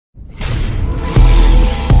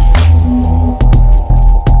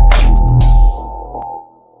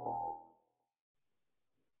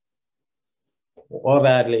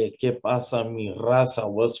Órale, ¿qué pasa, mi raza?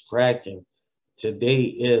 What's cracking? Today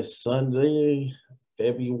is Sunday,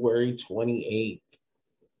 February 28th,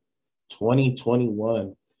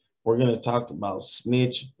 2021. We're going to talk about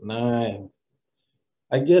Snitch 9.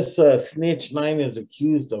 I guess Snitch 9 is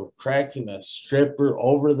accused of cracking a stripper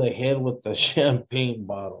over the head with a champagne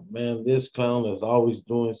bottle. Man, this clown is always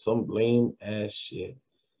doing some lame ass shit.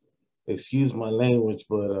 Excuse my language,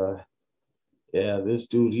 but yeah, this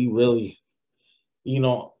dude, he really, you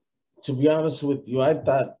know, to be honest with you, I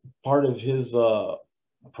thought part of his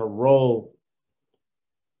parole,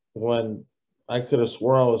 when I could have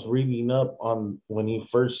swore I was reading up on when he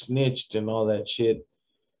first snitched and all that shit,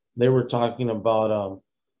 they were talking about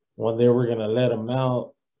when they were gonna let him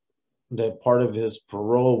out, that part of his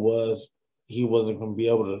parole was he wasn't gonna be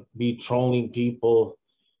able to be trolling people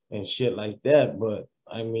and shit like that. But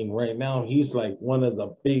I mean, right now he's like one of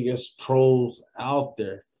the biggest trolls out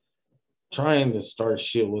there, trying to start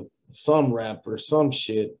shit with some rapper, some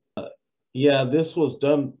shit. Yeah, this was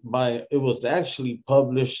done by, it was actually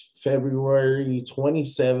published February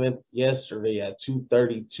 27th, yesterday at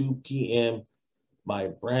 2:32 p.m. by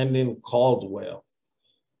Brandon Caldwell.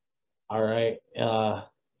 All right.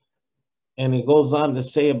 And it goes on to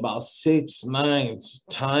say about 6IX's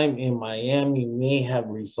time in Miami may have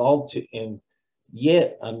resulted in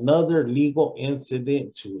yet another legal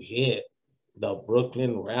incident to hit the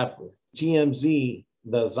Brooklyn rapper. TMZ,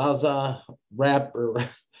 the Zaza rapper,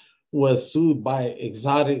 was sued by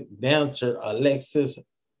exotic dancer Alexis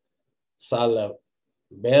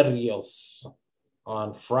Salaberrios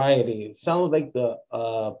on Friday. It sounds like the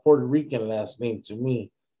Puerto Rican last name to me,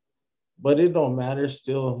 but it don't matter.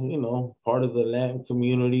 Still, part of the Latin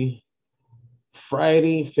community.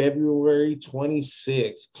 Friday, February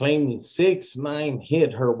 26th, claiming 6IX9INE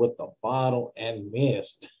hit her with a bottle and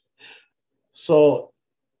missed. So,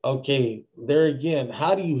 okay, there again,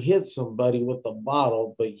 how do you hit somebody with a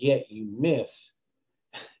bottle, but yet you miss?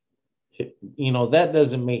 That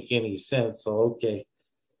doesn't make any sense. So, okay.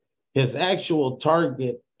 His actual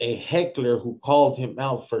target, a heckler who called him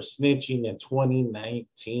out for snitching in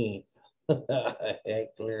 2019.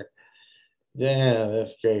 Heckler. Damn,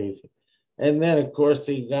 that's crazy. And then, of course,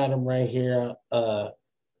 he got him right here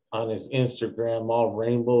on his Instagram, all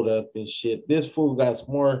rainbowed up and shit. This fool got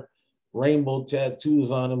more rainbow tattoos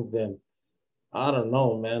on him than, I don't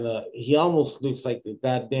know, man. He almost looks like a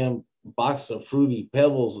goddamn box of Fruity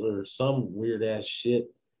Pebbles or some weird ass shit,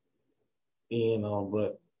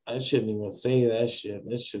 but I shouldn't even say that shit.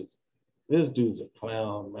 This dude's a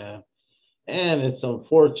clown, man. And it's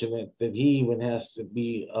unfortunate that he even has to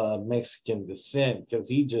be Mexican descent, because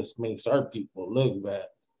he just makes our people look bad.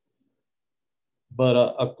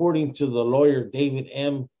 But according to the lawyer David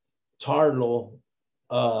M. Tarlo,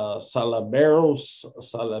 Salaberrios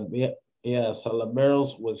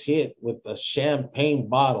was hit with a champagne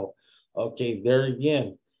bottle. Okay, there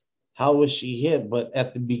again, how was she hit? But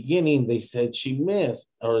at the beginning, they said she missed,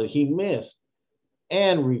 or he missed,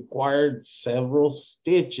 and required several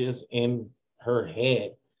stitches in her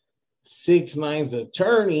head. 6IX's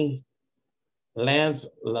attorney, Lance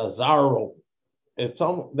Lazaro.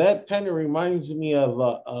 That kind of reminds me of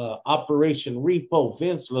Operation Repo,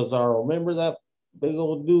 Vince Lazaro. Remember that big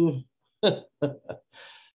old dude?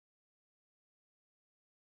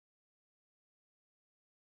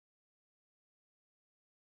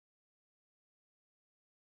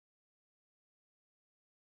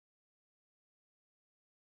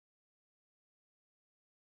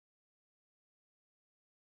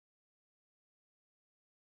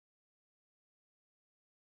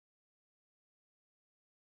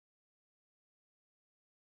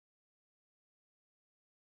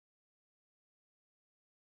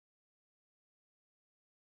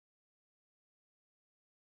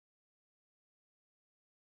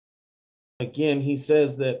 Again, he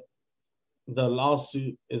says that the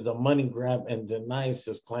lawsuit is a money grab and denies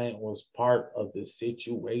his client was part of the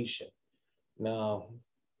situation. Now,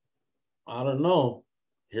 I don't know.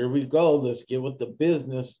 Here we go. Let's get with the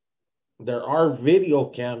business. There are video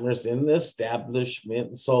cameras in the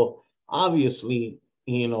establishment. So obviously,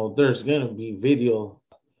 there's going to be video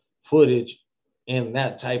footage in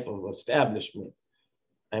that type of establishment.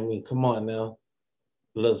 I mean, come on now.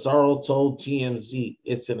 Lazaro told TMZ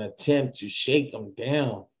it's an attempt to shake him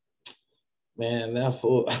down. Man, that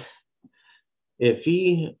fool, if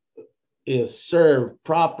he is served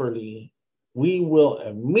properly, we will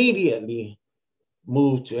immediately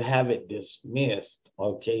move to have it dismissed.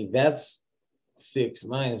 Okay, that's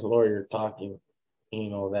 6IX's lawyer talking,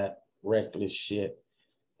 that reckless shit.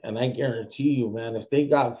 And I guarantee you, man, if they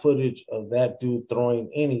got footage of that dude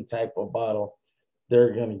throwing any type of bottle,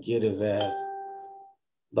 they're gonna get his ass.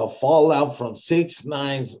 The fallout from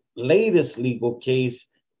 6ix9ine's latest legal case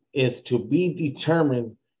is to be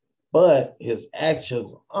determined, but his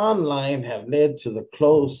actions online have led to the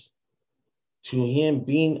close to him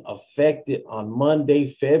being affected on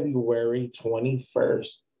Monday, February 21st.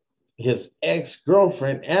 His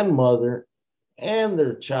ex-girlfriend and mother and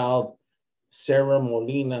their child, Sarah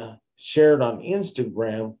Molina, shared on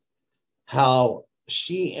Instagram how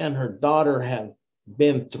she and her daughter have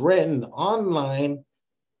been threatened online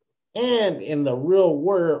and in the real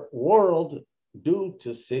world due to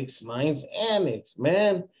 6ix9ine's annex,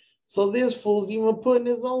 man. So this fool's even putting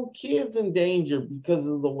his own kids in danger because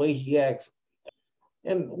of the way he acts.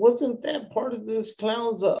 And wasn't that part of this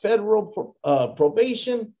clown's federal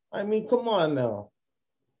probation? I mean, come on now.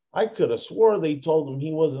 I could have swore they told him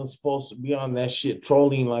he wasn't supposed to be on that shit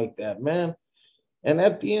trolling like that, man. And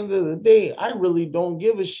at the end of the day, I really don't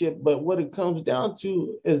give a shit. But what it comes down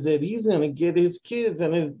to is that he's gonna get his kids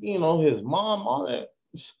and his, his mom,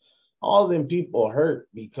 all them people hurt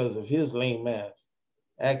because of his lame ass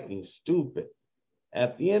acting stupid.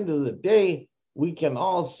 At the end of the day, we can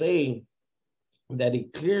all say that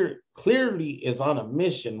he clearly is on a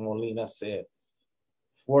mission, Molina said,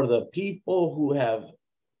 for the people who have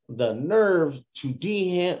the nerve to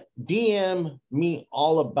DM me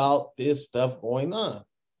all about this stuff going on.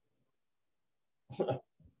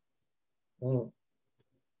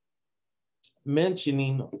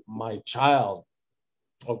 Mentioning my child,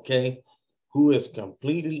 okay, who is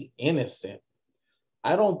completely innocent.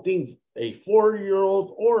 I don't think a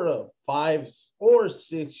 4-year-old or a 5 or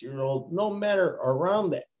 6-year-old, no matter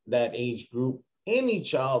around that age group, any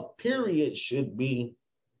child, period, should be,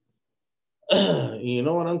 you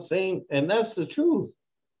know what I'm saying? And that's the truth.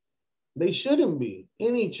 They shouldn't be,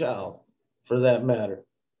 any child for that matter.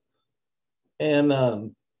 And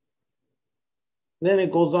then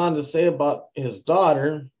it goes on to say about his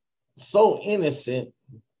daughter, so innocent.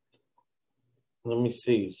 Let me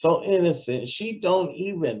see. So innocent. She don't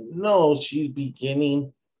even know she's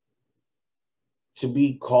beginning to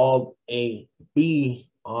be called a B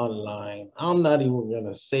online. I'm not even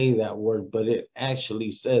going to say that word, but it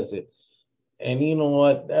actually says it. And you know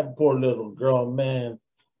what? That poor little girl, man,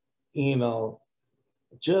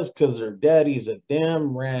 just because her daddy's a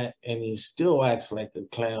damn rat and he still acts like a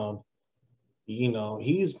clown,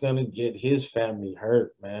 he's going to get his family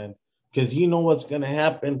hurt, man. Because you know what's going to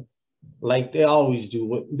happen? Like they always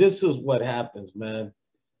do. This is what happens, man.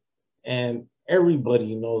 And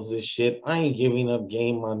everybody knows this shit. I ain't giving up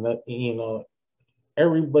game on that.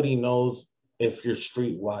 Everybody knows if you're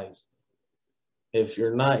streetwise. If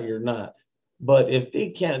you're not, you're not. But if they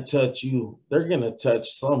can't touch you, they're going to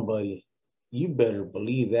touch somebody. You better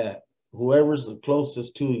believe that. Whoever's the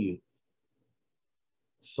closest to you.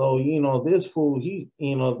 So, this fool,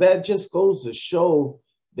 that just goes to show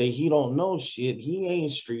that he don't know shit. He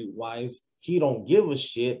ain't streetwise. He don't give a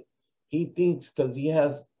shit. He thinks because he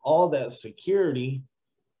has all that security,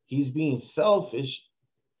 he's being selfish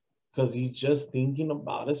because he's just thinking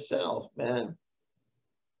about himself, man.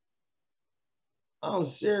 I'm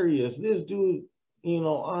serious. This dude,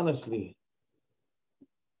 honestly,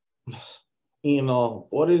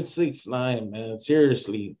 what is 6ix9ine, man?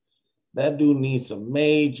 Seriously, that dude needs some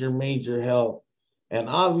major, major help. And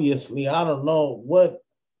obviously, I don't know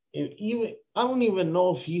I don't even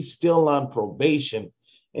know if he's still on probation.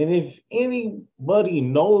 And if anybody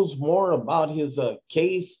knows more about his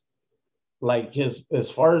case, like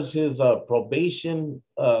as far as his probation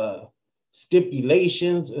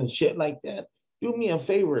stipulations and shit like that, do me a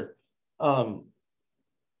favor.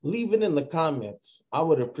 Leave it in the comments. I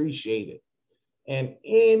would appreciate it. And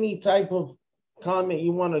any type of comment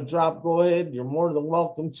you want to drop, go ahead. You're more than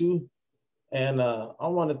welcome to. And I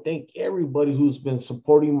want to thank everybody who's been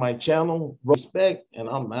supporting my channel. Respect, and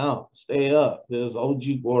I'm out. Stay up. This is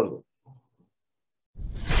OG Gordo.